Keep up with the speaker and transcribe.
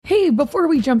Hey, before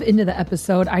we jump into the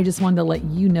episode, I just wanted to let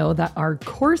you know that our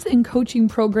course and coaching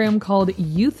program called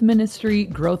Youth Ministry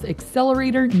Growth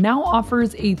Accelerator now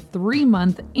offers a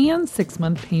 3-month and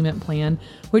 6-month payment plan,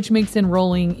 which makes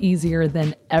enrolling easier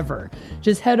than ever.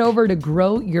 Just head over to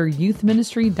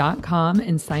growyouthministry.com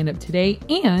and sign up today.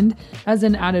 And as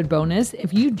an added bonus,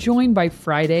 if you join by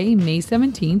Friday, May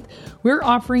 17th, we're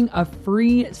offering a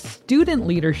free student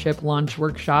leadership launch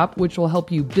workshop, which will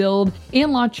help you build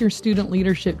and launch your student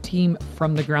leadership team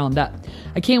from the ground up.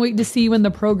 I can't wait to see you in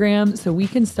the program so we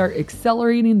can start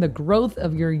accelerating the growth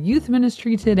of your youth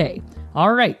ministry today.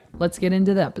 All right, let's get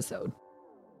into the episode.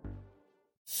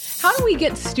 How do we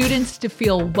get students to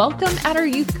feel welcome at our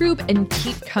youth group and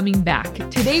keep coming back?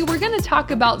 Today, we're going to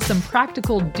talk about some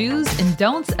practical do's and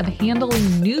don'ts of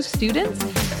handling new students,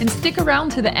 and stick around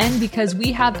to the end because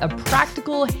we have a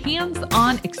practical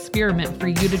hands-on experiment for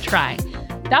you to try.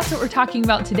 That's what we're talking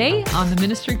about today on the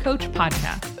Ministry Coach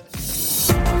Podcast.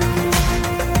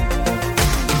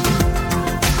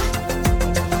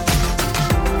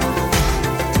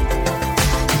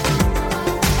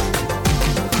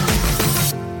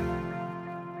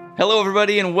 Hello,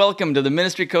 everybody, and welcome to the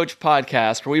Ministry Coach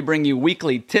Podcast, where we bring you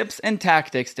weekly tips and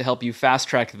tactics to help you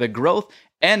fast-track the growth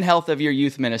and health of your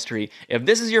youth ministry. If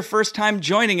this is your first time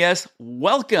joining us,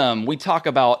 welcome. We talk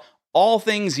about all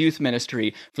things youth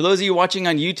ministry. For those of you watching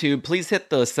on YouTube, please hit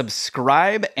the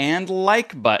subscribe and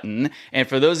like button. And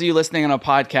for those of you listening on a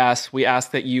podcast, we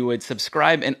ask that you would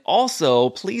subscribe and also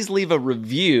please leave a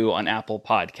review on Apple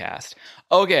Podcast.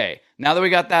 Okay, now that we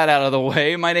got that out of the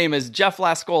way, my name is Jeff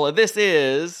Lascola. This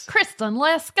is Kristen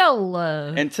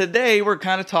Lascola. And today we're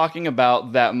kind of talking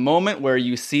about that moment where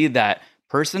you see that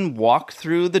person walk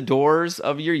through the doors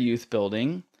of your youth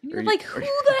building. You're like, who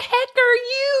the heck are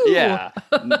you? Yeah,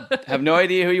 have no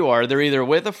idea who you are. They're either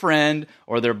with a friend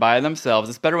or they're by themselves.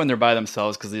 It's better when they're by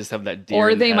themselves because they just have that deer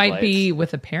Or in the they might headlights. be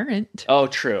with a parent. Oh,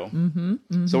 true.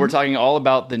 Mm-hmm. So we're talking all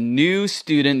about the new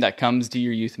student that comes to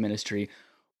your youth ministry.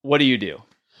 What do you do?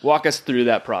 Walk us through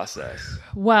that process.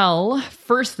 Well,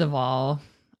 first of all,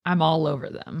 I'm all over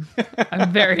them.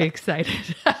 I'm very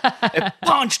excited. A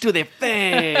punch to the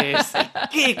face, a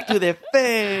kick to the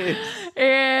face.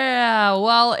 Yeah,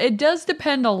 well, it does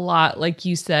depend a lot, like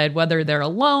you said, whether they're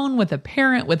alone, with a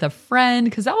parent, with a friend,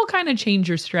 because that will kind of change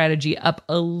your strategy up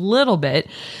a little bit.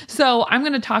 So I'm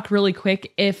going to talk really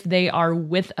quick if they are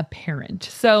with a parent.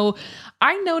 So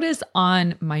I notice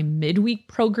on my midweek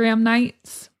program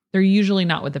nights, they're usually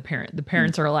not with the parent. The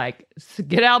parents are like,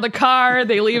 get out of the car.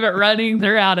 They leave it running.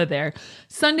 They're out of there.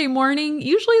 Sunday morning,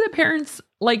 usually the parents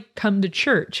like come to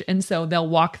church. And so they'll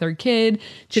walk their kid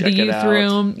to the youth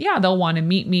room. Yeah, they'll want to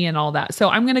meet me and all that. So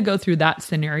I'm going to go through that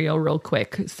scenario real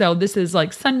quick. So this is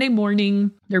like Sunday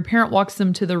morning. Their parent walks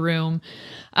them to the room.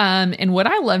 And what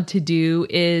I love to do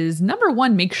is, number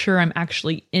one, make sure I'm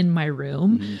actually in my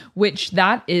room, which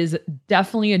that is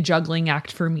definitely a juggling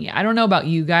act for me. I don't know about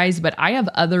you guys, but I have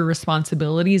other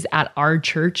responsibilities at our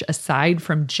church aside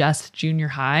from just junior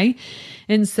high.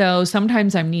 And so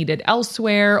sometimes I'm needed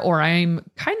elsewhere, or I'm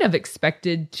kind of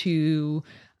expected to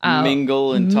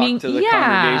mingle and talk to the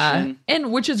congregation.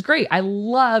 And which is great. I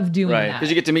love doing that. Because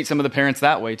you get to meet some of the parents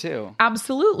that way too.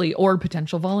 Absolutely. Or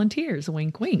potential volunteers,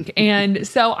 wink, wink. And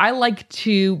so I like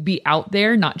to be out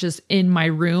there, not just in my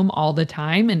room all the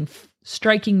time, and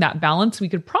striking that balance. We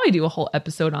could probably do a whole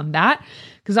episode on that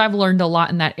because I've learned a lot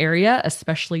in that area,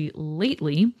 especially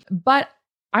lately. But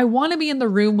I want to be in the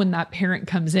room when that parent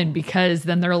comes in, because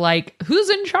then they're like, who's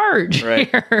in charge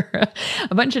here?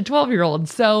 A bunch of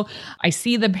 12-year-olds. So I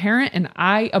see the parent and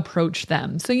I approach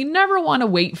them. So you never want to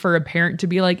wait for a parent to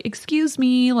be like, excuse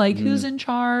me, like who's in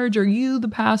charge? Are you the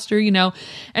pastor? You know,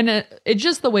 and it's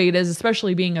just the way it is,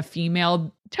 especially being a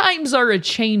female. Times are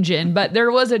a-changing, but there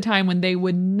was a time when they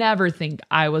would never think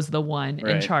I was the one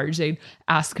in charge. They'd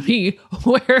ask me,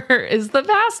 where is the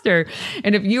pastor?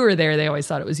 And if you were there, they always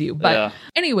thought it was you. But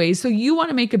anyway, so you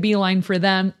want to make a beeline for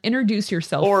them, introduce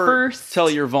yourself first. Tell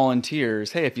your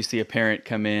volunteers, hey, if you see a parent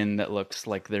come in that looks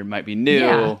like they might be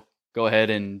new, go ahead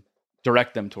and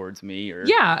direct them towards me, or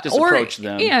just approach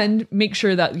them. And make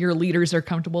sure that your leaders are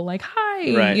comfortable, like,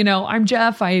 hi, you know, I'm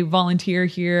Jeff, I volunteer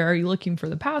here. Are you looking for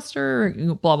the pastor?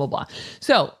 Blah, blah, blah.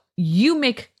 So you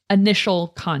make initial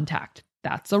contact.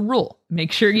 That's a rule.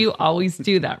 Make sure you always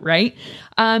do that, right?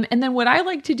 And then what I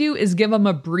like to do is give them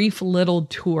a brief little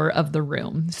tour of the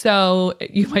room. So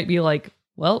you might be like,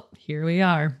 well, here we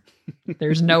are.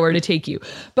 There's nowhere to take you.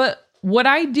 But what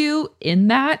I do in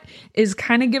that is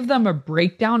kind of give them a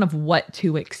breakdown of what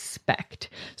to expect.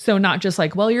 So not just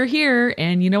like, well, you're here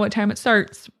and you know what time it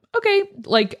starts. okay,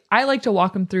 like I like to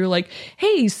walk them through like,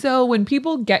 hey, so when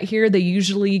people get here, they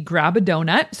usually grab a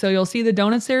donut. So you'll see the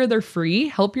donuts there, they're free,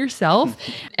 help yourself.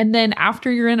 And then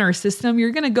after you're in our system,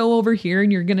 you're going to go over here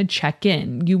and you're going to check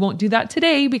in. You won't do that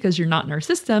today because you're not in our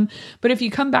system. But if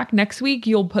you come back next week,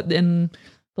 you'll put in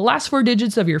the last 4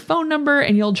 digits of your phone number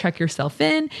and you'll check yourself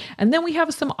in. And then we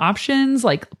have some options,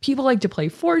 like people like to play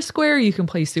Foursquare. You can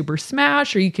play Super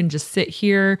Smash, or you can just sit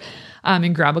here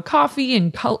and grab a coffee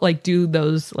and do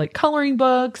those like coloring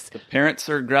books. The parents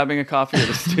are grabbing a coffee, or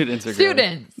the students are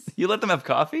Students. You let them have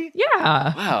coffee?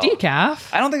 Yeah. Wow.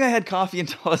 Decaf. I don't think I had coffee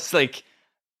until I was like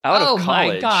out of college.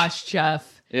 Oh my gosh,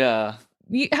 Jeff. Yeah.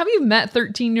 Have you met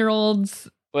 13-year-olds?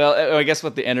 Well, I guess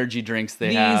with the energy drinks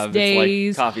they have, days,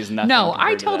 it's like coffee's nothing. No, I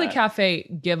compared to tell the that.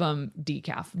 cafe, give them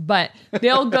decaf, but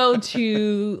they'll go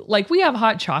to, like, we have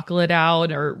hot chocolate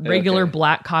out or regular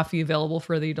black coffee available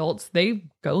for the adults. They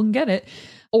go and get it.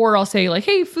 Or I'll say like,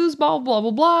 hey, foosball, blah,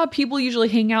 blah, blah. People usually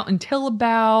hang out until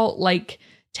about like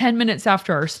 10 minutes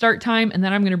after our start time. And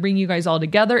then I'm going to bring you guys all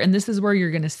together. And this is where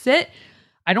you're going to sit.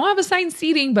 I don't have assigned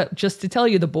seating, but just to tell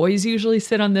you, the boys usually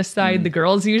sit on this side. The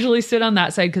girls usually sit on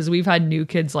that side, because we've had new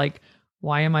kids like,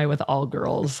 why am I with all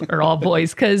girls or all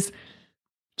boys? Because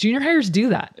junior hires do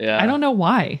that. Yeah. I don't know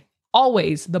why.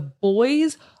 Always. The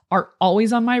boys are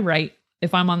always on my right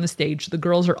if I'm on the stage. The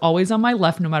girls are always on my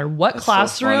left, no matter what That's so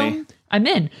classroom funny. I'm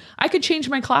in. I could change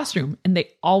my classroom, and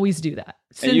they always do that.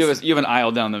 And you have an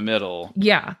aisle down the middle.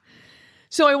 Yeah.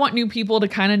 So I want new people to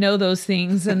kind of know those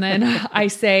things. And then I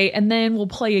say, and then we'll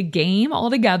play a game all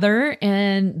together,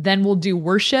 and then we'll do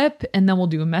worship, and then we'll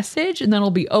do a message, and then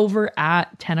it'll be over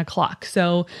at 10 o'clock.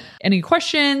 So any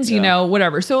questions,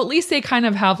 whatever. So at least they kind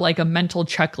of have like a mental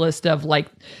checklist of like,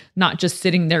 not just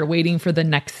sitting there waiting for the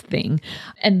next thing.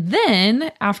 And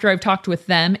then after I've talked with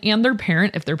them and their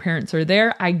parent, if their parents are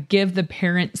there, I give the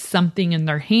parent something in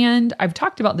their hand. I've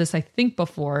talked about this, I think,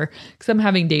 before, because I'm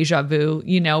having deja vu,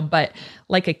 but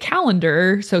like a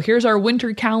calendar. So here's our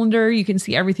winter calendar. You can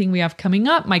see everything we have coming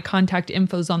up. My contact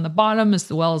info's on the bottom,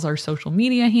 as well as our social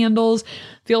media handles.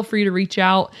 Feel free to reach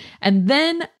out. And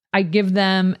then I give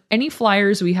them any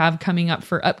flyers we have coming up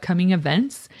for upcoming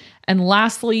events. And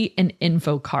lastly, an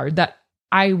info card that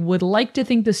I would like to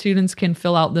think the students can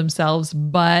fill out themselves,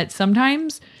 but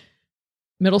sometimes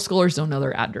middle schoolers don't know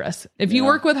their address. If you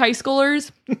work with high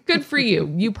schoolers, good for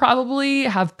you. You probably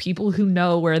have people who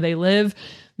know where they live.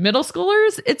 Middle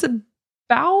schoolers, it's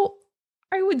about,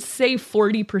 I would say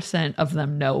 40% of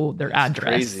them know their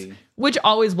address, Crazy. Which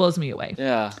always blows me away.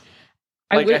 Yeah.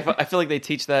 I feel like they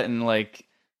teach that in like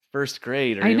first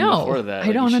grade or even before that.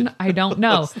 I don't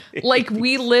know. Like,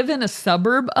 we live in a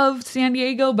suburb of San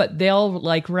Diego, but they'll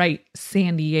like write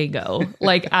San Diego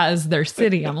like as their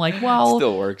city. I'm like, well,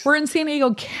 still works. We're in San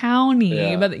Diego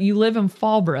County, but you live in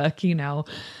Fallbrook,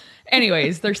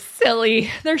 Anyways, they're silly.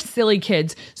 They're silly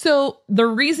kids. So the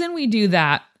reason we do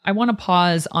that, I want to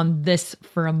pause on this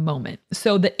for a moment.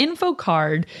 So the info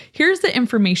card, here's the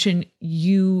information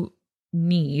you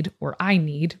need, or I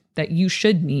need, that you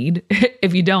should need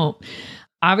if you don't.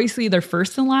 Obviously, their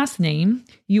first and last name.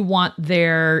 You want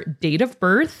their date of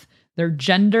birth, their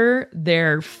gender,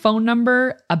 their phone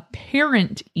number, a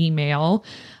parent email,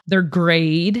 their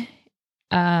grade.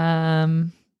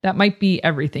 That might be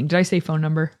everything. Did I say phone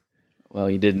number? Well,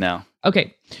 you did now.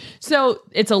 Okay. So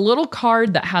it's a little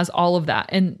card that has all of that,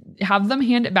 and have them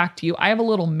hand it back to you. I have a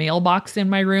little mailbox in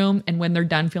my room, and when they're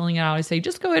done filling it out, I say,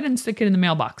 just go ahead and stick it in the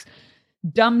mailbox.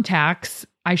 Dumb tax.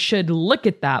 I should look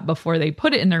at that before they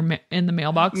put it in the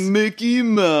mailbox. Mickey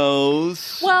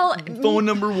Mouse. Well, phone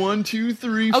number 1, 2,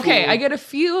 3, 4. Okay, I get a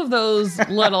few of those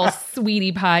little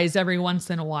sweetie pies every once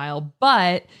in a while,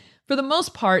 but for the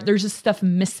most part, there's just stuff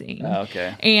missing. Oh,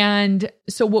 okay. And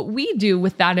so what we do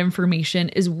with that information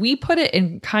is we put it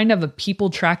in kind of a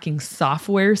people tracking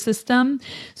software system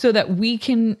so that we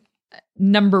can,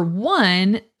 number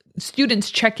one, students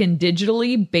check in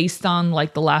digitally based on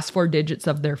like the last 4 digits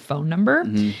of their phone number.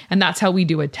 Mm-hmm. And that's how we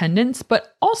do attendance.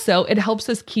 But also it helps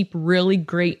us keep really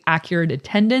great, accurate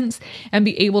attendance and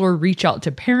be able to reach out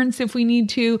to parents if we need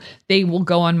to. They will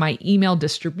go on my email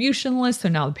distribution list. So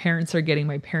now the parents are getting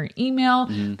my parent email.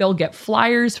 Mm-hmm. They'll get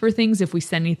flyers for things. If we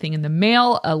send anything in the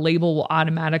mail, a label will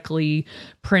automatically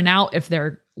print out if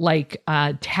they're like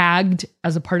tagged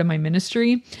as a part of my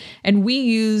ministry. And we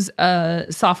use a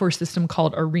software system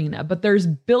called Arena, but there's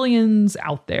billions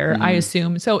out there, I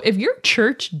assume. So if your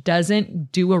church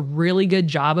doesn't do a really good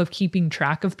job of keeping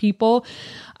track of people,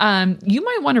 you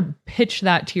might want to pitch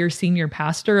that to your senior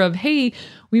pastor of, hey,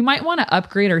 we might want to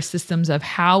upgrade our systems of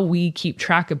how we keep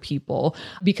track of people,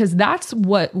 because that's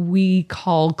what we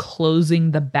call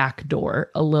closing the back door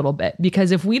a little bit.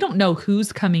 Because if we don't know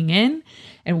who's coming in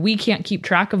and we can't keep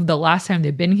track of the last time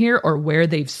they've been here or where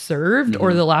they've served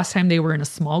or the last time they were in a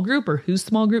small group or whose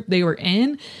small group they were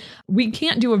in, we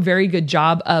can't do a very good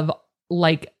job of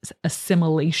like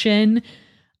assimilation.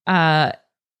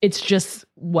 It's just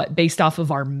based off of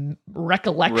our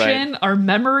recollection, our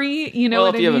memory, you know.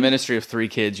 Well, if you have a ministry of 3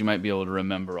 kids, you might be able to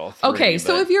remember all 3. Okay,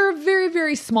 so if you're a very,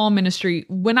 very small ministry,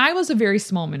 when I was a very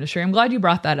small ministry, I'm glad you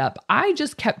brought that up. I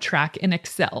just kept track in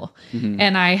Excel,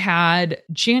 and I had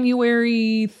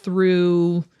January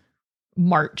through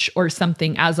March or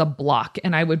something as a block,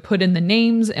 and I would put in the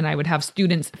names, and I would have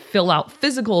students fill out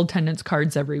physical attendance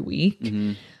cards every week.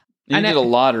 You did a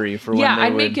lottery for when they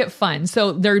I'd would... make it fun.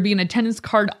 So there'd be an attendance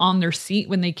card on their seat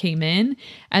when they came in,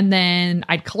 and then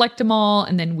I'd collect them all,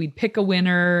 and then we'd pick a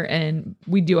winner, and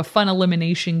we'd do a fun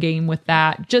elimination game with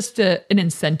that, just an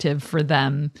incentive for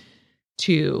them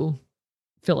to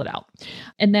fill it out.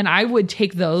 And then I would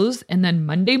take those, and then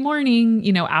Monday morning,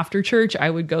 you know, after church, I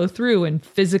would go through and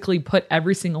physically put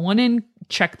every single one in,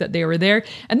 check that they were there.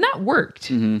 And that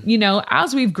worked. You know,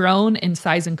 as we've grown in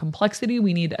size and complexity,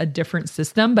 we need a different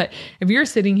system. But if you're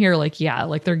sitting here like, yeah,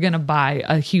 like they're going to buy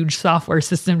a huge software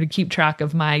system to keep track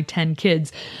of my 10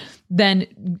 kids,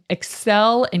 then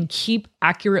excel and keep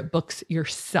accurate books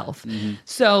yourself.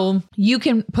 So you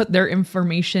can put their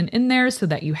information in there so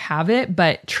that you have it.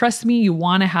 But trust me, you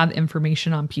want to have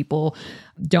information on people.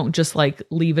 Don't just like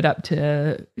leave it up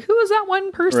to who is that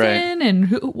one person and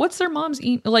what's their mom's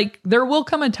eat. Like there will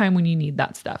come a time when you need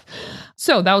that stuff.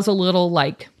 So that was a little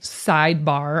like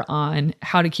sidebar on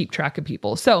how to keep track of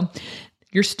people. So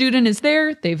your student is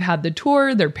there, they've had the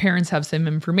tour, their parents have some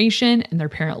information, and their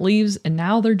parent leaves, and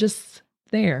now they're just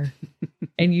there.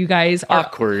 And you guys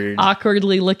are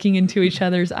awkwardly looking into each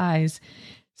other's eyes.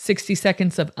 60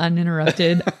 seconds of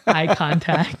uninterrupted eye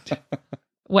contact.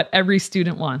 What every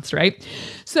student wants, right?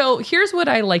 So here's what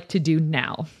I like to do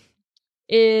now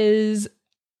is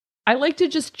I like to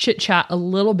just chit chat a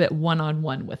little bit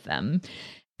one-on-one with them,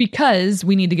 because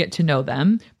we need to get to know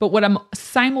them. But what I'm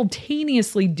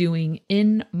simultaneously doing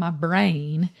in my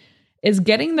brain is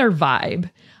getting their vibe.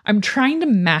 I'm trying to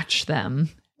match them,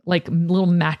 like a little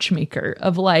matchmaker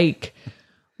of like,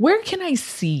 where can I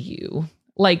see you?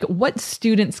 Like, what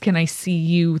students can I see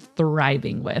you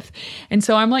thriving with? And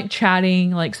so I'm like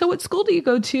chatting, like, so what school do you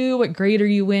go to? What grade are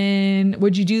you in?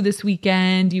 What'd you do this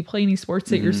weekend? Do you play any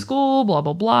sports at your school? Blah,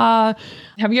 blah, blah.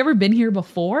 Have you ever been here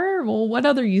before? Well, what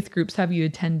other youth groups have you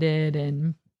attended?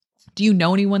 And do you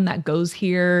know anyone that goes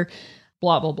here?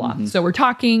 Blah, blah, blah. So we're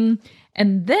talking.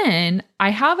 And then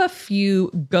I have a few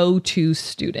go-to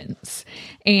students.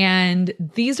 And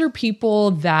these are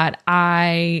people that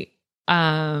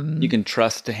you can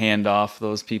trust to hand off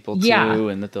those people too,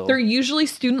 and that they're usually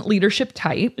student leadership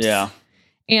types. Yeah.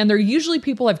 And they're usually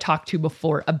people I've talked to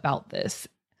before about this.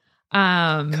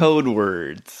 Code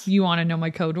words. You want to know my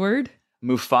code word?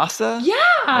 Mufasa?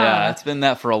 Yeah. It's been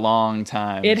that for a long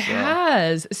time. It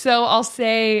has. So I'll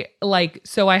say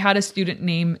so I had a student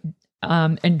named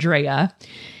Andrea,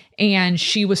 and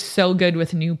she was so good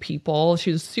with new people.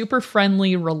 She was super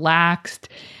friendly, relaxed,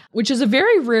 which is a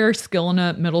very rare skill in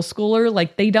a middle schooler.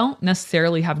 Like they don't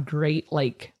necessarily have great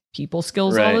like people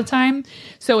skills all the time.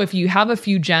 So if you have a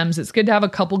few gems, it's good to have a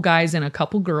couple guys and a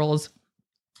couple girls.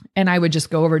 And I would just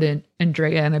go over to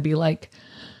Andrea and I'd be like,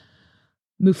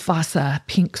 Mufasa,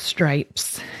 pink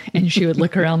stripes. And she would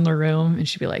look around the room and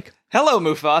she'd be like, hello,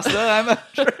 Mufasa. I'm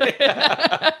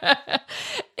Andrea.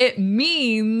 It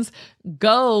means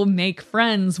go make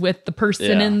friends with the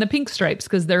person in the pink stripes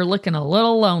because they're looking a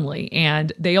little lonely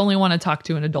and they only want to talk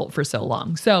to an adult for so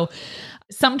long. So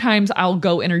sometimes I'll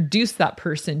go introduce that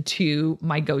person to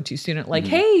my go-to student. Like,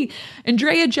 hey,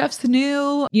 Andrea, Jeff's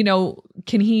new, you know,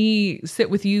 can he sit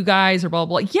with you guys or blah,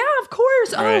 blah, blah. Yeah, of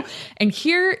course. Oh, and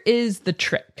here is the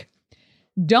trick.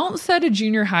 Don't set a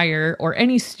junior hire or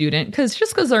any student, because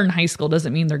just because they're in high school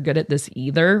doesn't mean they're good at this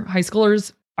either. High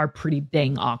schoolers are pretty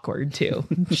dang awkward too.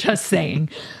 Just saying.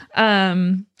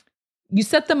 You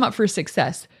set them up for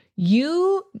success.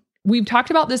 We've talked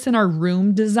about this in our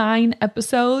room design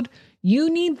episode.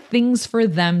 You need things for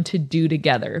them to do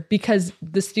together because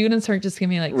the students aren't just going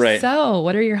to be like, so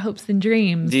what are your hopes and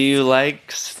dreams? Do you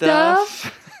like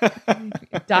stuff?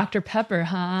 Dr. Pepper,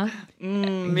 huh?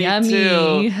 Me Yummy.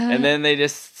 too. And then they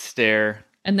just stare.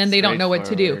 And then they don't know what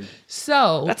to do.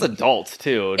 So that's adults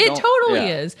too. It totally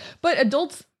is. But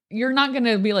adults, you're not going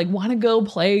to be like, want to go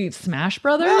play Smash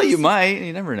Brothers? Well, you might.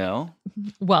 You never know.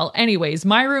 Well, anyways,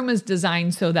 my room is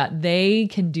designed so that they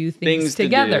can do things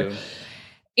together.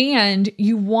 And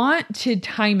you want to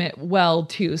time it well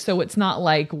too. So it's not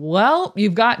like, well,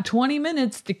 you've got 20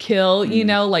 minutes to kill,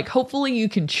 like hopefully you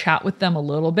can chat with them a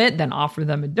little bit, then offer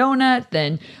them a donut,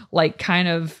 then like kind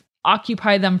of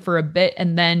occupy them for a bit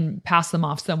and then pass them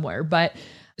off somewhere. But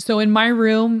so in my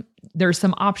room, there's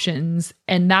some options.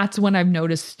 And that's when I've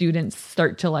noticed students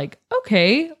start to like,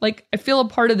 okay, like I feel a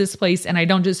part of this place and I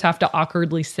don't just have to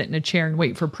awkwardly sit in a chair and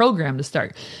wait for program to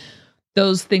start.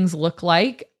 Those things look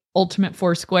like Ultimate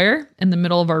Foursquare in the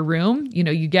middle of our room.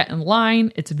 You get in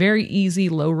line. It's very easy,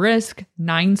 low risk.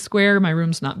 9 Square. My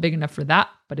room's not big enough for that,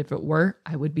 but if it were,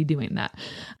 I would be doing that.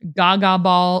 Gaga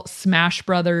Ball, Smash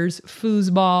Brothers,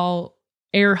 Foosball,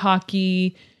 air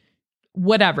hockey,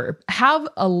 whatever. Have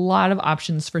a lot of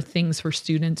options for things for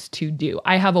students to do.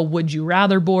 I have a would you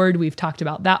rather board. We've talked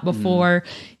about that before.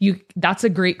 That's a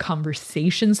great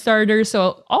conversation starter.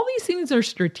 So all these things are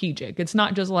strategic. It's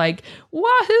not just like,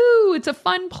 wahoo, it's a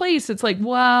fun place. It's like,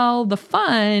 well, the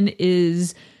fun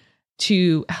is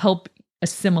to help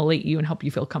assimilate you and help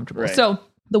you feel comfortable. Right. So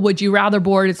the would you rather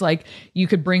board, it's like you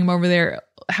could bring them over there.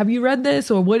 Have you read this?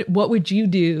 Or what would you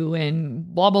do? And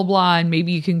blah, blah, blah. And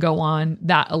maybe you can go on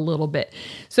that a little bit.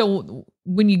 So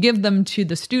when you give them to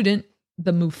the student,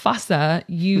 the Mufasa,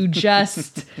 you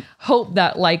just hope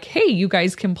that like, hey, you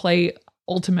guys can play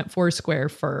Ultimate Foursquare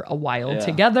for a while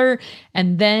together.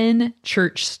 And then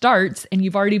church starts and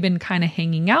you've already been kind of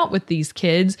hanging out with these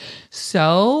kids.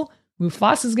 So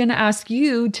Mufasa is going to ask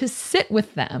you to sit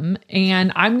with them.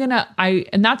 And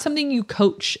and that's something you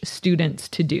coach students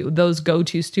to do. Those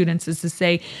go-to students is to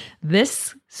say,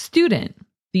 this student,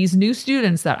 these new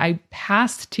students that I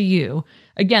passed to you,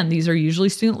 again, these are usually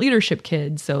student leadership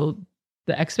kids. So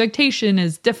the expectation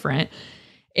is different,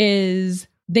 is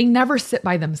they never sit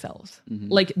by themselves.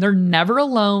 Like they're never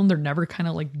alone. They're never kind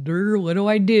of like, what do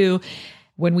I do?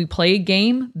 When we play a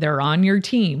game, they're on your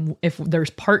team. If there's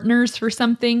partners for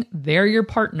something, they're your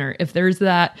partner. If there's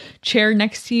that chair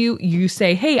next to you, you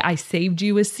say, hey, I saved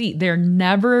you a seat. They're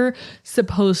never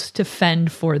supposed to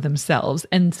fend for themselves.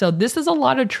 And so this is a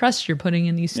lot of trust you're putting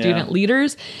in these student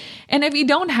leaders. And if you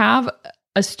don't have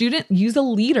a student, use a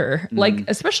leader, like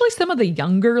especially some of the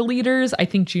younger leaders. I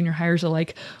think junior hires are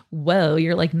like, well,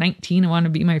 you're like 19 and want to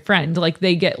be my friend. Like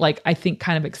they get like, I think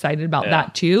kind of excited about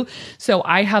that too. So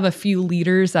I have a few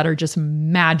leaders that are just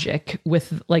magic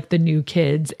with like the new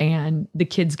kids and the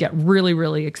kids get really,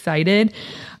 really excited.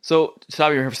 So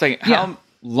stop you here for a second. How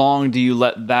long do you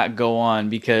let that go on?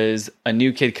 Because a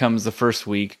new kid comes the first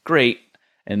week, great.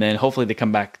 And then hopefully they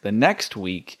come back the next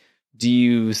week. Do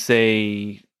you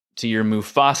say to your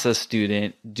Mufasa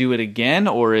student, do it again?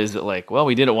 Or is it like, well,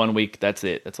 we did it 1 week. That's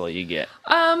it. That's all you get.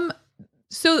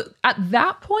 So at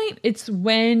that point, it's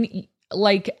when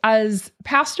like as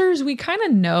pastors, we kind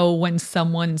of know when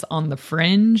someone's on the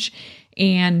fringe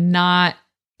and not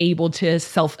able to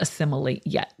self-assimilate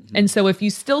yet. And so if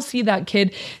you still see that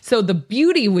kid, so the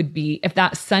beauty would be if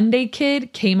that Sunday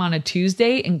kid came on a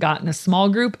Tuesday and got in a small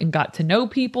group and got to know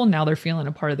people, now they're feeling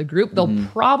a part of the group, they'll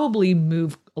probably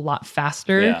move a lot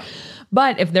faster. Yeah.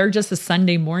 But if they're just a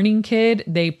Sunday morning kid,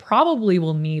 they probably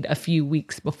will need a few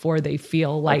weeks before they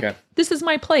feel like this is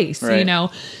my place, Right.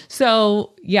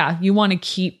 So yeah, you want to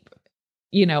keep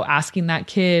asking that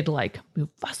kid like,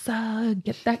 Mufasa,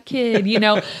 get that kid,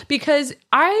 because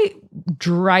I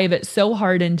drive it so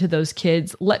hard into those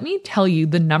kids. Let me tell you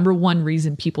the number one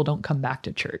reason people don't come back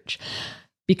to church.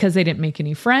 Because they didn't make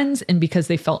any friends and because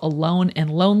they felt alone and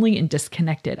lonely and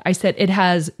disconnected. I said, it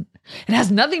has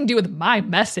nothing to do with my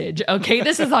message. Okay.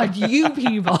 This is on you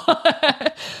people.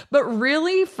 But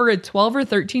really for a 12 or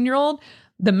 13-year-old,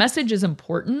 the message is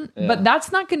important, but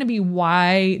that's not going to be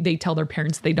why they tell their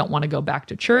parents they don't want to go back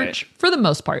to church. Right. For the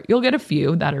most part, you'll get a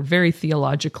few that are very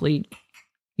theologically,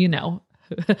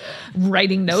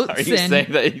 writing notes. Are you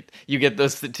saying that you get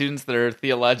those students that are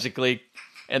theologically,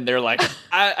 and they're like,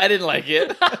 I didn't like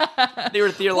it. They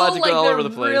were theologically all over the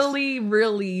place. Really,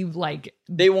 really like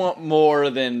they want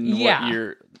more than what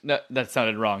you're. No, that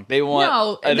sounded wrong. They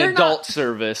want an adult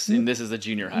service, and this is a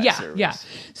junior high service. Yeah.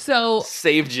 So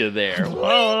saved you there.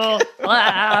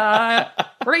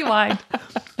 Rewind.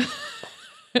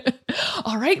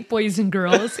 All right, boys and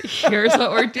girls, here's what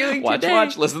we're doing today.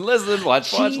 Watch, listen.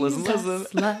 Watch, listen.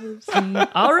 Loves me.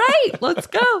 All right, let's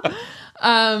go.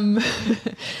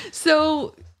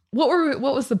 So what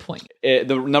was the point?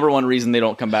 The number one reason they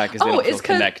don't come back is they don't feel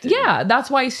connected. Yeah,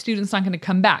 that's why students not going to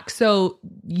come back. So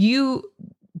you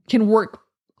can work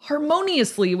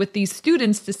harmoniously with these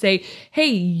students to say, hey,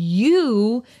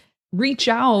 you reach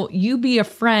out, you be a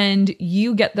friend,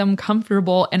 you get them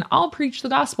comfortable, and I'll preach the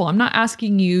gospel. I'm not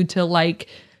asking you to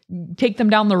take them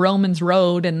down the Romans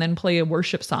road and then play a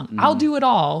worship song. I'll do it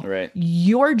all. Right.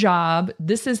 Your job,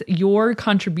 this is your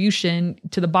contribution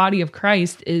to the body of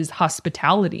Christ, is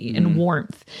hospitality and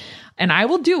warmth. And I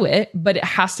will do it, but it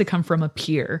has to come from a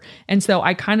peer. And so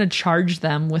I kind of charge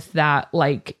them with that,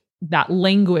 like, that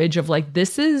language of like,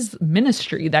 this is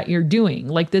ministry that you're doing.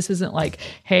 Like, this isn't like,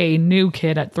 hey, new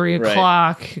kid at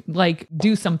 3:00, like,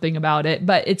 do something about it.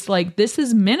 But it's like, this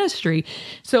is ministry.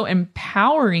 So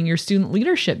empowering your student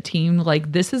leadership team,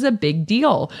 like, this is a big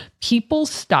deal. People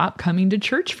stop coming to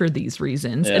church for these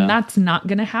reasons. Yeah. And that's not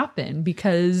going to happen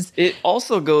because It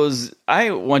also goes,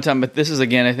 one time, but this is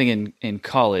again, I think in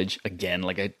college, again,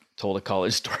 like I told a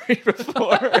college story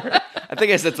before. I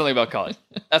think I said something about college.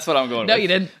 That's what I'm going no, with. you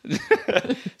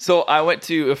didn't. So I went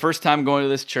to a first time going to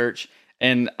this church,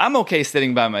 and I'm okay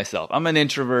sitting by myself. I'm an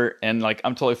introvert, and like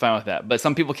I'm totally fine with that. But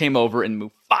some people came over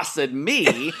and Mufasa'd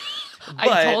me.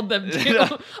 I told them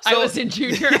to. I was in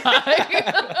junior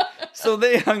high. So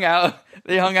they hung out.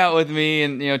 They hung out with me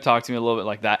and talked to me a little bit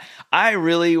like that. I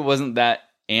really wasn't that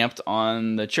amped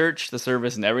on the church, the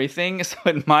service, and everything. So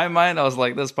in my mind, I was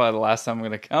like, this is probably the last time I'm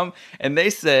going to come. And they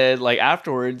said, like,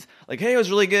 afterwards, like, hey, it was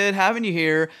really good having you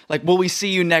here. Like, will we see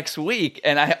you next week?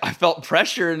 And I felt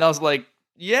pressure, and I was like,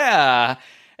 yeah.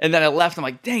 And then I left. I'm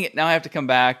like, dang it, now I have to come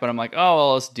back. But I'm like, oh,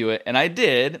 well, let's do it. And I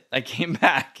did. I came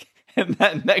back. And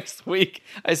that next week,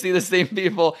 I see the same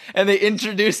people, and they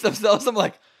introduce themselves. I'm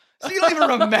like, so you don't even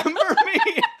remember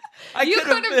me? You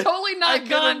could have totally not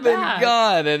gone back.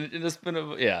 Gone, and it just been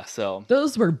so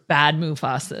those were bad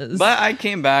Mufasas. But I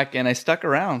came back and I stuck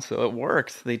around, so it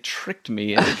worked. They tricked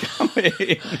me into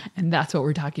coming. And that's what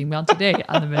we're talking about today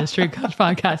on the Ministry Coach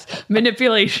Podcast: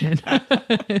 manipulation.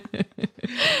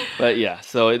 But yeah,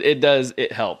 so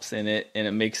it helps, and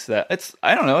it makes that it's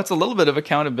a little bit of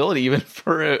accountability even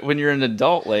for when you're an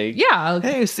adult. Like, yeah,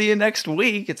 hey, see you next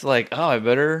week. It's like, oh, I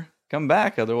better come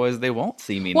back, otherwise they won't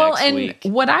see me next week.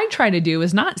 What I try to do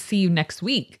is not see you next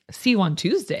week, see you on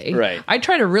Tuesday. Right. I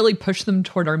try to really push them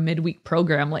toward our midweek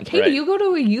program. Like, hey, do you go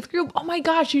to a youth group? Oh my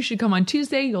gosh, you should come on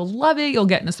Tuesday. You'll love it. You'll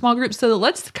get in a small group. So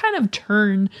let's kind of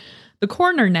turn the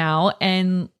corner now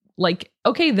and like,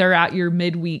 okay, they're at your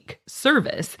midweek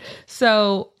service.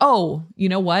 So, oh, you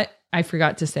know what? I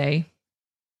forgot to say,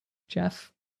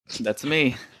 Jeff. That's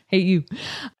me. Hey, you.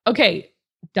 Okay.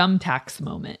 Dumb tax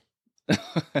moment.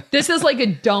 This is like a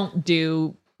don't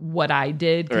do what I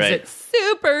did because it's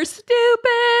super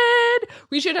stupid.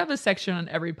 We should have a section on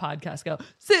every podcast. Go,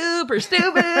 super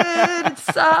stupid. It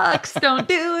sucks. Don't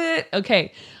do it.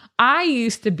 Okay. I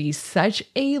used to be such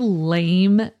a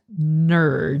lame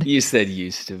nerd. You said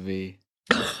used to be.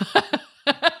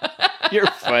 You're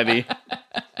funny.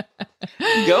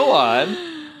 Go on.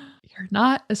 You're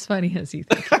not as funny as you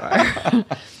think you are.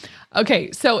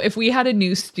 Okay. So if we had a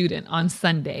new student on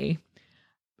Sunday,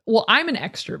 well, I'm an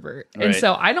extrovert, and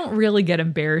so I don't really get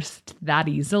embarrassed that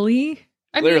easily.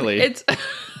 Clearly. I mean, it's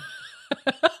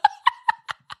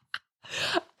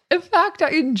in fact, I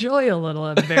enjoy a little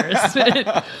embarrassment.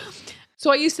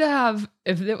 So I used to have,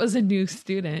 if it was a new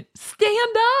student,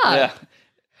 stand up.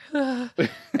 Yeah. And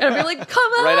I'd be like,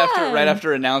 come on. Right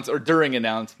after or during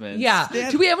announcements. Yeah.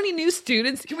 Do we have any new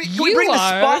students? Can we bring the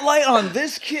spotlight on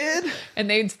this kid? And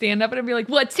they'd stand up and I'd be like,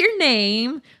 what's your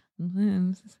name?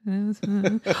 And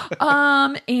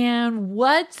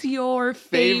what's your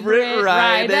favorite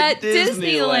ride at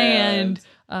Disneyland?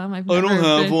 I don't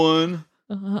have one.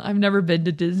 I've never been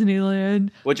to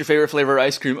Disneyland. What's your favorite flavor of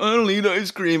ice cream? I don't eat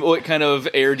ice cream. What kind of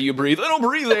air do you breathe? I don't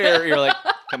breathe air. You're like,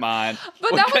 come on.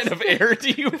 But what kind of air do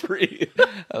you breathe?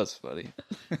 That was funny.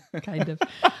 Kind of.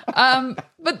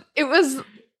 But it was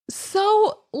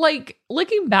so, like,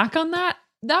 looking back on that,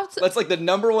 that's like the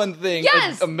number one thing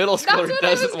a middle schooler doesn't want. That's what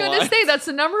I was going to say. That's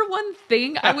the number one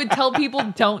thing I would tell people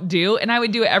don't do. And I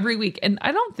would do it every week. And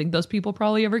I don't think those people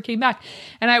probably ever came back.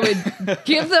 And I would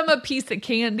give them a piece of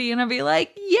candy and I'd be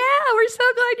like, yeah, we're so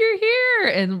glad you're here.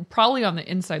 And probably on the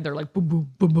inside, they're like, boom,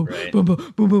 boom, boom, boom, boom,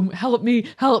 boom, boom, boom. Help me.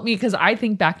 Because I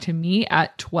think back to me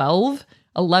at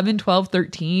 11, 12,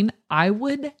 13, I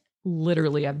would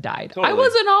literally have died. Totally. I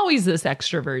wasn't always this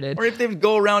extroverted. Or if they would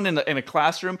go around in a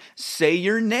classroom, say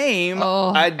your name,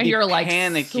 I'd be you're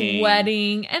panicking. Like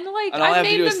sweating. And like I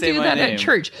made them do that at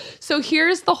church. So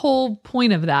here's the whole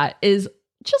point of that is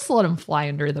just let them fly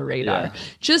under the radar. Yeah.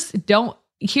 Just don't.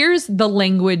 Here's the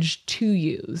language to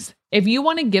use. If you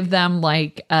want to give them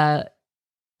like a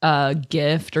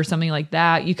gift or something like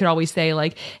that, you could always say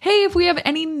like, hey, if we have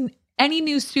any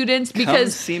new students,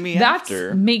 because see me that's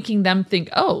after. Making them think,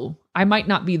 oh, I might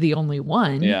not be the only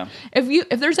one. Yeah.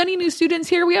 If there's any new students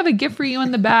here, we have a gift for you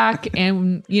in the back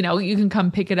and you can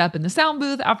come pick it up in the sound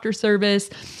booth after service.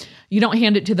 you don't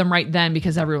hand it to them right then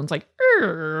because everyone's like,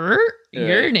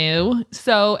 you're new.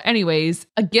 So anyways,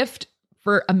 a gift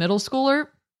for a middle schooler,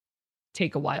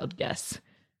 take a wild guess.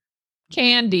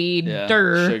 Candy,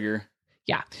 sugar.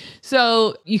 Yeah.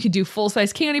 So you could do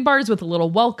full-size candy bars with a little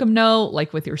welcome note,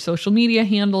 like with your social media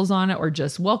handles on it, or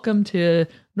just welcome to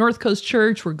North Coast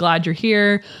Church. We're glad you're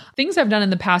here. Things I've done in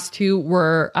the past too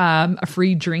were a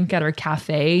free drink at our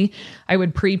cafe. I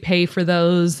would prepay for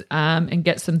those and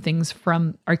get some things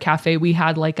from our cafe. We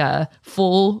had like a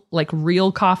full, like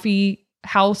real coffee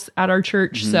house at our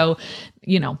church. So,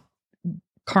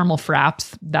 caramel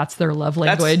fraps, that's their love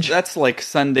language. That's like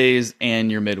Sundays and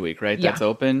your midweek, right? Yeah. That's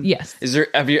open? Yes.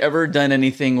 Have you ever done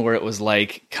anything where it was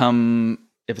like,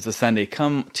 if it's a Sunday,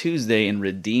 come Tuesday and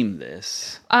redeem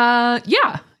this?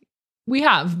 Yeah, we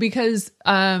have, because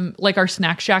like our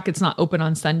snack shack, it's not open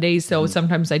on Sundays. So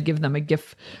sometimes I'd give them a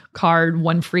gift card,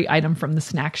 one free item from the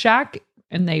snack shack,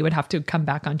 and they would have to come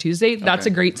back on Tuesday. That's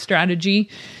a great strategy.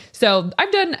 So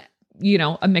I've done,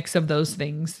 a mix of those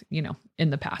things, in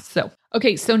the past. So,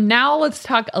 okay. So now let's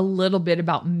talk a little bit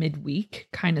about midweek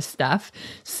kind of stuff.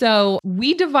 So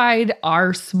we divide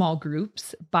our small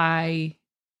groups by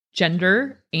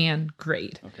gender and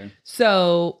grade. Okay.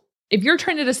 So if you're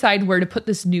trying to decide where to put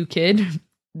this new kid,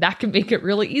 that can make it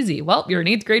really easy. Well, you're an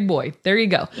 8th grade boy. There you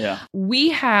go. Yeah. We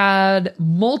had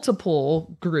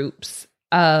multiple groups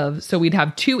so we'd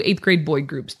have 2 8th grade boy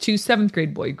groups, 2 7th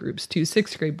grade boy groups, 2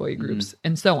 6th grade boy groups,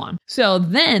 and so on. So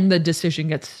then the decision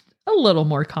gets a little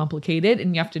more complicated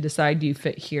and you have to decide, do you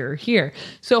fit here or here?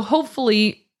 So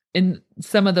hopefully in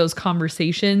some of those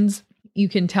conversations, you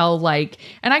can tell and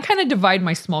I kind of divide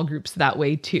my small groups that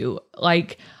way too.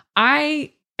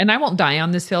 And I won't die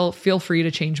on this hill, feel free to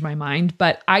change my mind,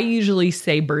 but I usually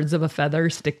say birds of a feather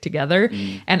stick together.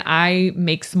 And I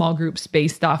make small groups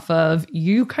based off of,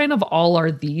 you kind of all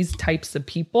are these types of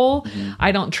people.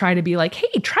 I don't try to be like,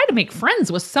 hey, try to make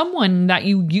friends with someone that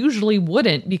you usually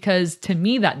wouldn't, because to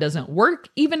me, that doesn't work.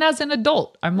 Even as an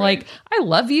adult, I'm like, I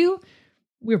love you.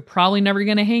 We're probably never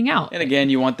going to hang out. And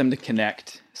again, you want them to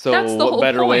connect. So That's the what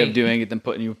better whole way point. of doing it than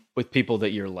putting you with people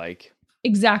that you're like?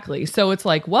 Exactly. So it's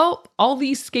like, well, all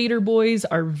these skater boys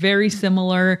are very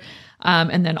similar.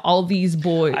 And then all these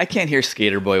boys. I can't hear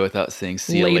skater boy without saying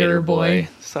see you Later, later, boy. boy.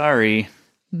 Sorry.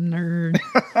 Nerd.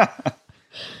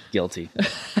 Guilty.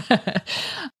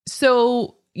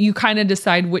 So you kind of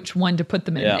decide which one to put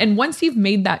them in. Yeah. And once you've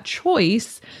made that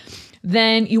choice,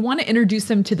 then you want to introduce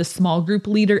them to the small group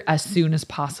leader as soon as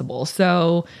possible.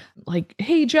 So like,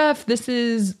 hey, Jeff, this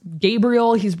is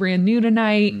Gabriel. He's brand new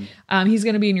tonight. He's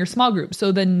going to be in your small group.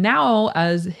 So then now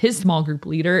as his small group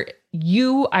leader,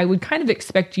 I would kind of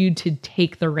expect you to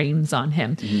take the reins on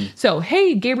him. So,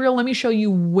 hey, Gabriel, let me show you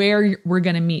where we're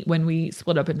going to meet when we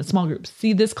split up into small groups.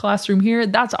 See this classroom here?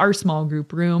 That's our small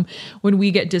group room. When we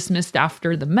get dismissed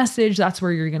after the message, that's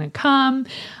where you're going to come.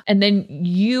 And then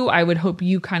I would hope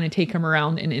you kind of take him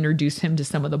around and introduce him to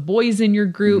some of the boys in your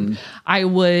group. I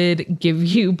would give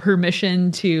you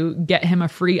permission to get him a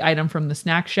free item from the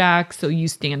snack shack. So you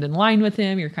stand in line with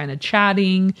him, you're kind of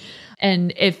chatting.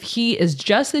 And if he is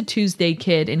just a Tuesday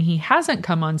kid and he hasn't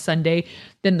come on Sunday,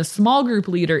 then the small group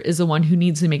leader is the one who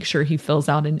needs to make sure he fills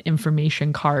out an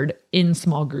information card in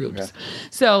small groups. Okay.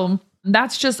 So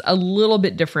that's just a little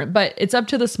bit different, but it's up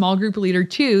to the small group leader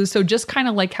too. So just kind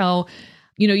of like how,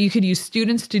 you could use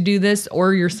students to do this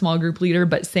or your small group leader,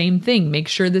 but same thing. Make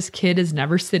sure this kid is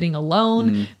never sitting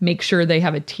alone. Make sure they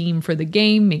have a team for the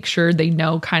game. Make sure they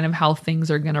know kind of how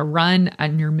things are going to run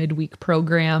on your midweek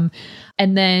program.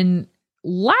 And then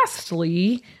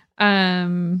lastly,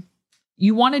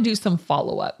 you want to do some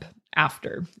follow-up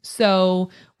after.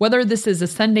 So whether this is a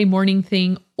Sunday morning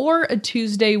thing or a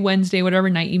Tuesday, Wednesday, whatever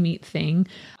night you meet thing,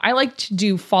 I like to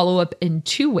do follow-up in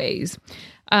 2 ways.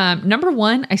 Number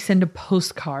 1, I send a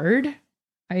postcard.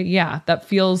 That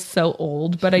feels so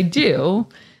old, but I do.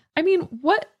 I mean,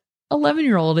 what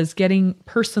 11-year-old is getting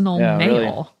personal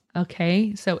mail? Really?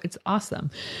 Okay. So it's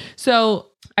awesome. So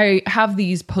I have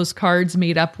these postcards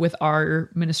made up with our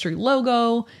ministry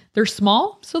logo. They're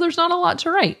small, so there's not a lot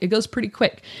to write. It goes pretty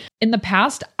quick. In the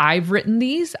past, I've written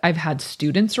these. I've had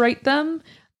students write them.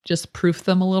 Just proof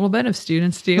them a little bit if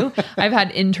students do. I've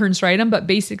had interns write them, but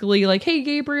basically like, hey,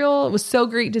 Gabriel, it was so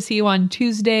great to see you on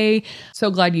Tuesday. So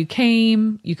glad you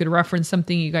came. You could reference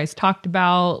something you guys talked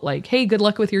about, like, hey, good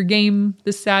luck with your game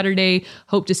this Saturday.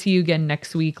 Hope to see you again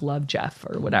next week. Love, Jeff,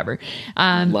 or whatever.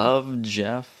 Love,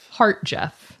 Jeff. Heart,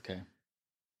 Jeff. Okay.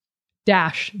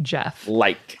 Dash, Jeff.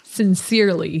 Like.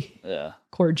 Sincerely. Yeah.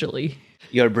 Cordially.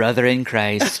 Your brother in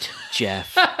Christ,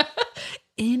 Jeff.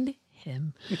 In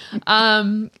him.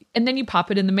 And then you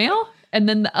pop it in the mail And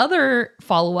then the other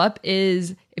follow-up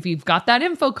is if you've got that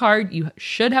info card, you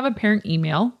should have a parent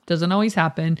email. Doesn't always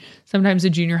happen. Sometimes the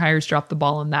junior hires drop the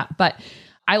ball on that. But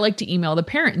I like to email the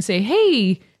parent and say,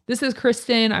 hey, this is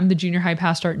Kristen. I'm the junior high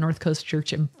pastor at North Coast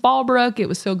Church in Fallbrook. It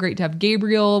was so great to have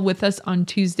Gabriel with us on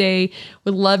Tuesday.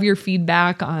 Would love your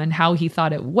feedback on how he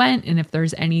thought it went. And if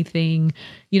there's anything,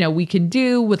 we can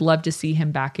do, would love to see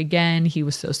him back again. He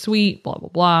was so sweet, blah, blah,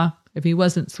 blah. If he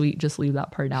wasn't sweet, just leave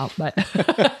that part out. But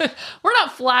we're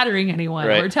not flattering anyone.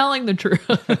 Right. We're telling the truth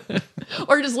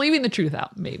or just leaving the truth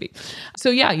out, maybe. So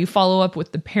yeah, you follow up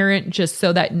with the parent just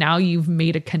so that now you've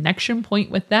made a connection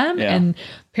point with them. Yeah. And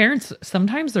parents,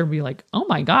 sometimes they'll be like, oh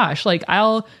my gosh, like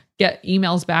I'll get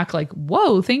emails back like,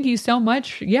 whoa, thank you so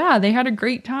much. Yeah, they had a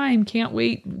great time. Can't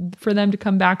wait for them to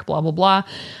come back, blah, blah, blah.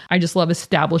 I just love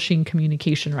establishing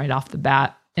communication right off the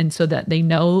bat. And so that they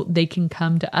know they can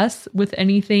come to us with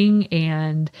anything.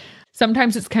 And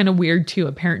sometimes it's kind of weird too.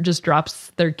 A parent just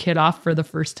drops their kid off for the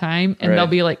first time and they'll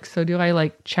be like, so do I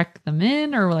like check them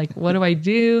in or like, what do I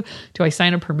do? Do I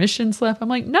sign a permission slip? I'm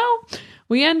like, no,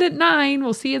 we end at 9.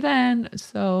 We'll see you then.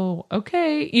 So,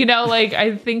 okay.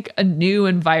 I think a new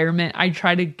environment, I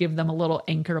try to give them a little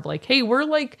anchor of like, hey, we're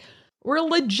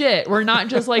legit. We're not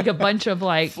just like a bunch of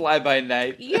like fly by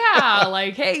night. Yeah.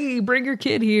 Like, hey, bring your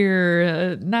kid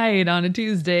here at night on a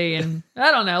Tuesday. And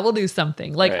I don't know, we'll do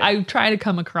something. Like I try to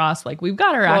come across like we've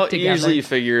got our act together. Usually you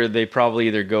figure they probably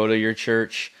either go to your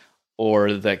church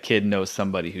or that kid knows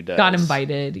somebody who does. Got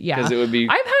invited. Yeah. Because it would be.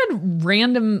 I've had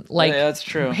random like, yeah, that's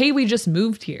true. Hey, we just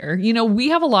moved here. We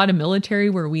have a lot of military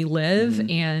where we live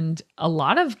and a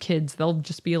lot of kids, they'll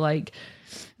just be like,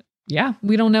 yeah,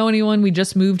 we don't know anyone. We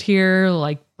just moved here,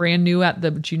 like brand new at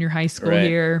the junior high school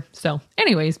here. So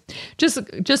anyways, just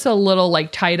a little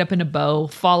like tied up in a bow,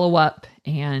 follow up.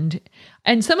 And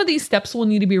some of these steps will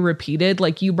need to be repeated.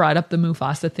 Like you brought up the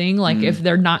Mufasa thing. Like if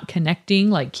they're not connecting,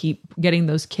 like keep getting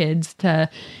those kids to,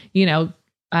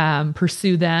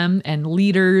 pursue them and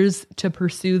leaders to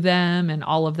pursue them and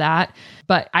all of that.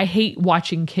 But I hate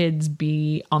watching kids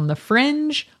be on the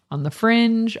fringe,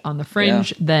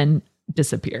 then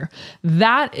disappear.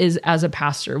 That is, as a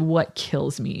pastor, what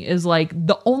kills me is like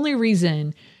the only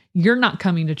reason you're not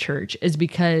coming to church is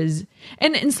because,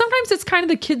 and sometimes it's kind of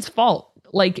the kid's fault.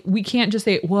 Like we can't just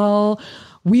say, well,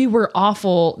 we were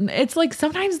awful. It's like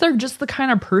sometimes they're just the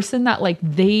kind of person that like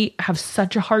they have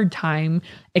such a hard time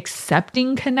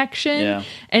accepting connection. Yeah.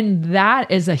 And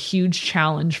that is a huge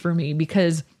challenge for me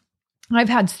because I've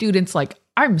had students like,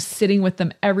 I'm sitting with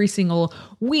them every single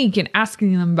week and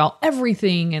asking them about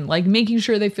everything and like making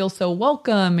sure they feel so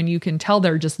welcome. And you can tell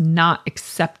they're just not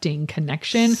accepting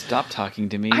connection. Stop talking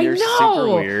to me. I You're know.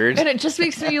 super weird. And it just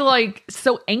makes me like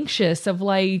so anxious of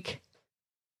like,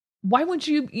 why wouldn't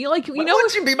you like, Why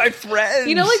wouldn't you be my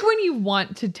friend? Like when you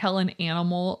want to tell an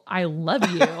animal, I love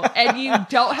you, and you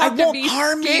don't have to be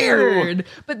scared,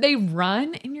 but they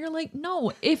run and you're like,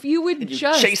 no, if you would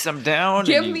just chase them down,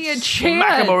 give me a chance,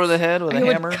 smack them over the head with a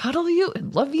hammer, would cuddle you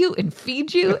and love you and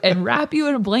feed you and wrap you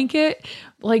in a blanket.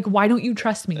 Like, why don't you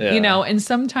trust me? Yeah. And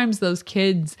sometimes those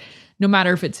kids, no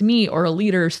matter if it's me or a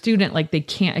leader or student, like they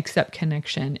can't accept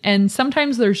connection. And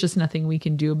sometimes there's just nothing we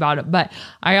can do about it. But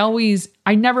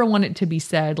I never want it to be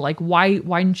said, like, why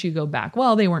didn't you go back?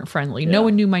 Well, they weren't friendly. No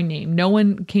one knew my name. No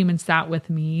one came and sat with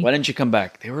me. Why didn't you come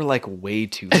back? They were like way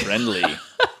too friendly.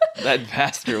 That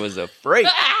pastor was a freak.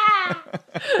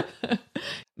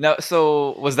 Now,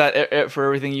 so was that it for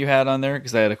everything you had on there?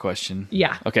 Because I had a question.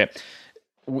 Yeah. Okay.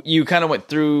 You kind of went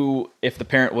through if the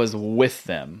parent was with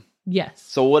them. Yes.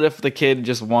 So what if the kid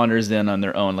just wanders in on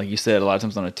their own? Like you said, a lot of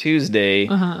times on a Tuesday,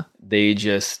 they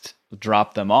just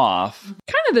drop them off.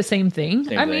 Kind of the same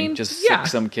thing. I mean, just sick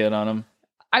some kid on them.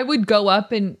 I would go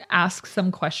up and ask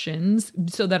some questions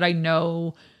so that I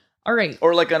know, all right.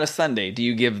 Or like on a Sunday, do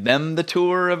you give them the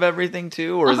tour of everything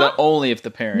too? Or is that only if the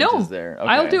parent is there? Okay.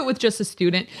 I'll do it with just a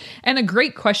student. And a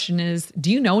great question is,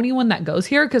 do you know anyone that goes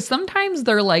here? Because sometimes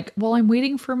they're like, well, I'm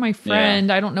waiting for my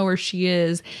friend. I don't know where she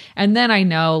is. And then I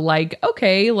know like,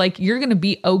 okay, like you're going to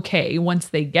be okay once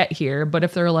they get here. But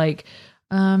if they're like,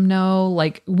 no,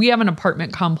 like we have an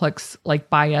apartment complex like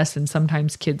by us and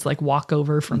sometimes kids like walk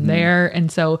over from there.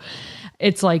 And so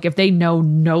it's like, if they know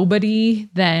nobody,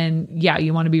 then yeah,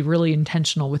 you want to be really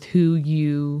intentional with who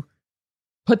you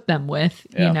put them with,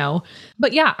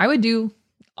 but yeah, I would do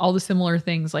all the similar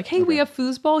things like, hey, we have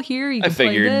foosball here. You can I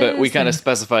figured, play this, but we kind of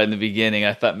specified in the beginning.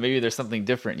 I thought maybe there's something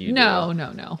different you do.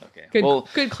 No. Okay.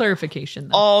 Good clarification.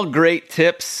 Though. All great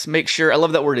tips. Make sure, I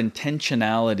love that word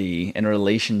intentionality in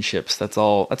relationships.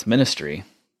 That's ministry.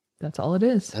 That's all it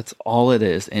is. That's all it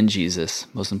is. And Jesus,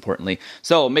 most importantly.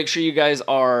 So make sure you guys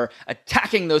are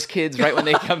attacking those kids right when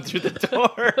they come through the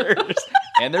doors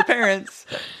and their parents.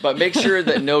 But make sure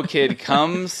that no kid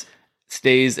comes,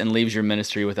 stays, and leaves your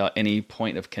ministry without any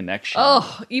point of connection.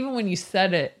 Oh, even when you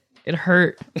said it, it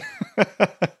hurt.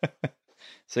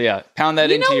 So yeah, pound that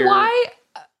into your... You know why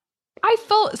I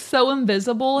felt so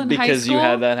invisible in high school? Because you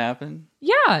had that happen?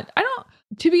 Yeah.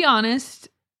 To be honest,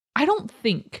 I don't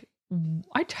think...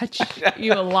 I touch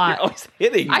you a lot. You're always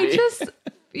hitting me. I just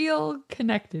feel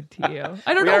connected to you.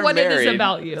 I don't know what married. It is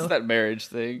about you. It's that marriage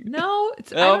thing. No,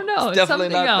 I don't know. It's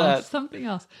definitely something not else. that. Something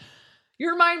else.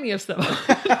 You remind me of someone.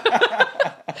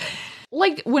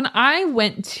 Like when I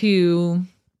went to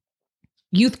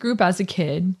youth group as a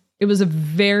kid, it was a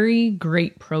very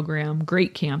great program,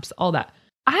 great camps, all that.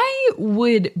 I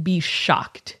would be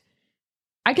shocked.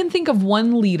 I can think of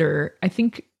one leader, I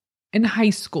think in high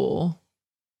school,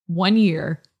 1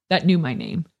 year, that knew my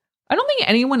name. I don't think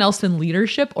anyone else in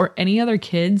leadership or any other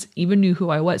kids even knew who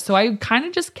I was. So I kind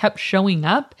of just kept showing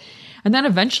up. And then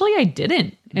eventually I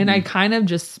didn't. And I kind of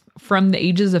just, from the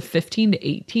ages of 15 to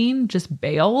 18, just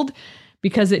bailed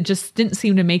because it just didn't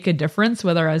seem to make a difference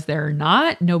whether I was there or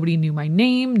not. Nobody knew my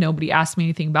name. Nobody asked me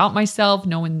anything about myself.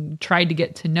 No one tried to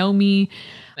get to know me.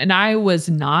 And I was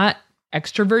not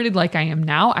extroverted like I am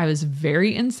now. I was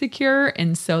very insecure.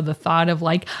 And so the thought of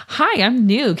like, hi, I'm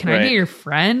new. Can I be your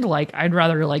friend? Like, I'd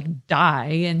rather like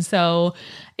die. And so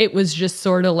it was just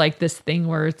sort of like this thing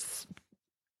where it's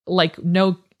like,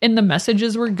 and the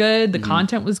messages were good. The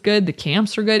content was good. The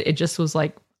camps were good. It just was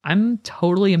like, I'm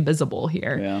totally invisible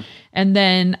here. Yeah. And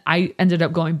then I ended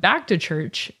up going back to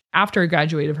church after I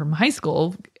graduated from high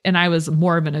school, and I was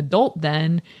more of an adult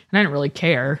then, and I didn't really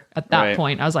care at that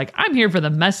point. I was like, I'm here for the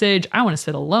message. I want to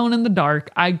sit alone in the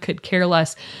dark. I could care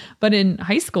less. But in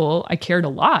high school, I cared a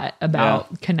lot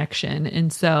about connection.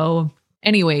 And so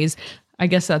anyways, I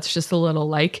guess that's just a little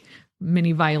like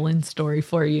mini violin story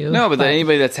for you. No, but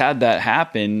anybody that's had that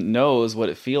happen knows what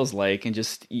it feels like. And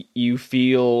just you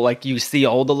feel like you see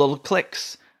all the little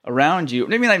cliques around you.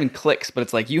 Maybe not even clicks, but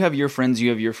it's like you have your friends,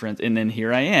 and then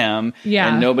here I am,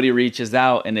 and nobody reaches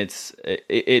out, and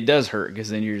it does hurt because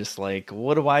then you're just like,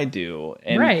 what do I do?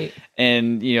 And,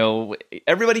 and you know,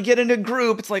 everybody get into a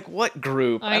group. It's like, what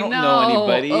group? I don't know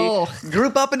anybody. Ugh.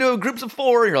 Group up into groups of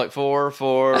 4. You're like 4,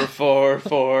 4, 4,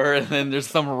 4, and then there's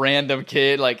some random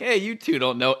kid like, hey, you two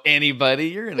don't know anybody.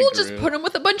 You're in a group. We'll just put them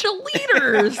with a bunch of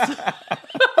leaders.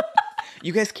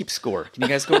 You guys keep score. Can you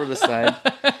guys go over the side?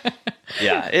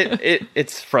 Yeah,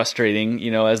 it's frustrating,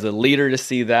 you know, as a leader to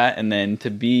see that, and then to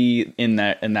be in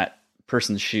that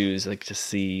person's shoes, like to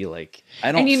see like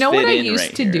I don't. And you know fit what I in used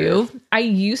right to here. do? I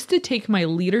used to take my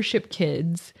leadership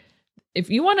kids. If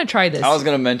you want to try this, I was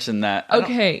going to mention that.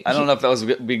 Okay, I don't know if that was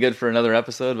be good for another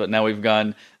episode, but now we've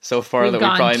gone so far that we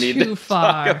probably need to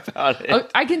talk about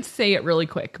it. I can say it really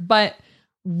quick, but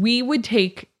we would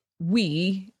take.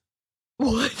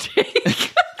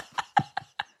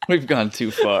 We've gone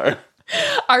too far.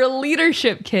 Our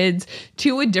leadership kids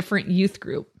to a different youth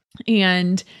group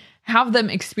and have them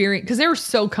experience, because they were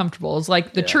so comfortable. It's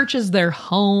like the church is their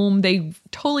home. They've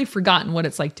totally forgotten what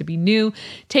it's like to be new.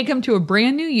 Take them to a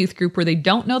brand new youth group where they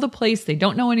don't know the place. They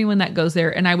don't know anyone that goes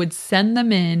there. And I would send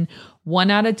them in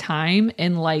one at a time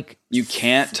in like... You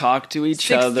can't talk to each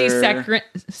other.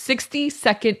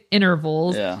 60-second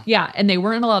intervals. Yeah. And they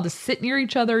weren't allowed to sit near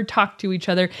each other, talk to each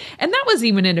other. And that was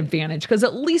even an advantage because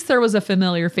at least there was a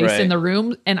familiar face in the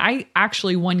room. And I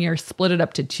actually 1 year split it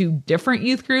up to 2 different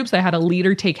youth groups. I had a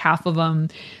leader take half of them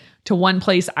to one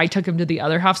place. I took him to the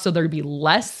other half, so there'd be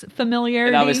less familiarity.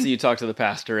 And obviously you talked to the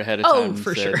pastor ahead of time. Oh,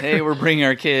 for sure. Hey, we're bringing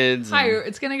our kids. Hi,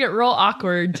 it's going to get real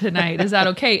awkward tonight. Is that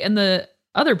okay? And the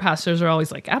other pastors are always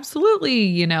like, absolutely,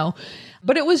 you know.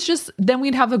 But it was just, then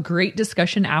we'd have a great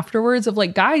discussion afterwards of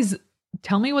like, guys,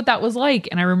 tell me what that was like.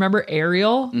 And I remember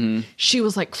Ariel, she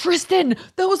was like, Kristen,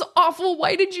 that was awful.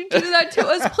 Why did you do that to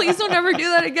us? Please don't ever do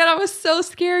that again. I was so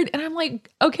scared. And I'm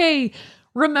like, okay,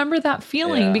 remember that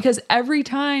feeling, because every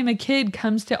time a kid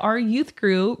comes to our youth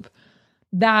group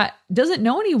that doesn't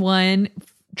know anyone,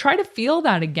 try to feel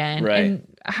that again.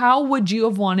 And how would you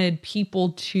have wanted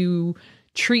people to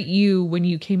treat you when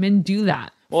you came in? Do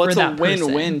that. Well, it's a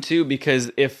win-win too,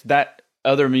 because if that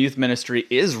other youth ministry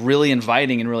is really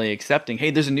inviting and really accepting,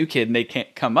 hey, there's a new kid and they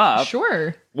can't come up.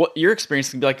 Sure. What your experience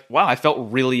can be like, wow, I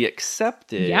felt really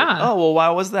accepted. Yeah. Oh, well, why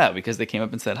was that? Because they came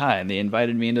up and said hi and they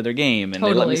invited me into their game and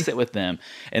they let me sit with them.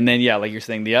 And then, yeah, like you're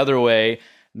saying the other way,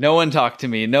 no one talked to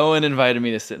me. No one invited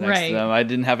me to sit next Right. to them. I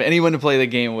didn't have anyone to play the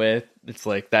game with. It's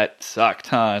like, that sucked,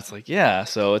 huh? It's like, yeah.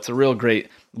 So it's a real great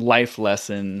life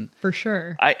lesson. For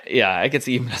sure. I could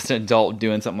see even as an adult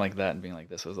doing something like that and being like,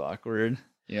 this was awkward.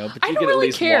 You know, but I you don't could at really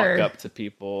least care walk up to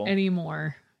people.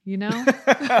 anymore, you know?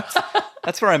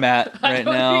 That's where I'm at right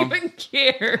now. I don't even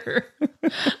care.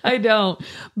 I don't.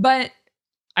 But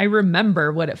I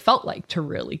remember what it felt like to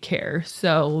really care.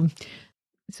 So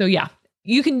yeah,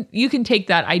 you can take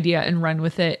that idea and run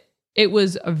with it. It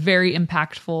was a very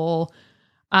impactful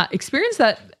experience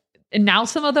and now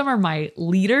some of them are my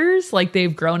leaders. Like,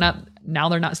 they've grown up. Now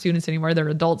they're not students anymore. They're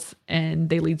adults and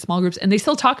they lead small groups, and they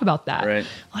still talk about that. Right.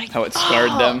 Like, how it scarred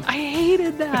them. I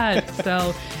hated that.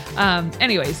 So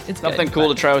anyways, it's something good, cool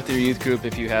but- to try with your youth group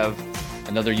if you have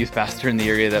another youth pastor in the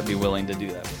area that'd be willing to do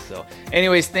that with. So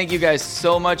anyways, thank you guys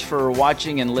so much for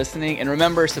watching and listening. And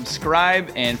remember,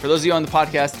 subscribe. And for those of you on the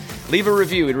podcast, leave a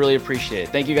review. We'd really appreciate it.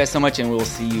 Thank you guys so much, and we'll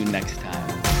see you next time.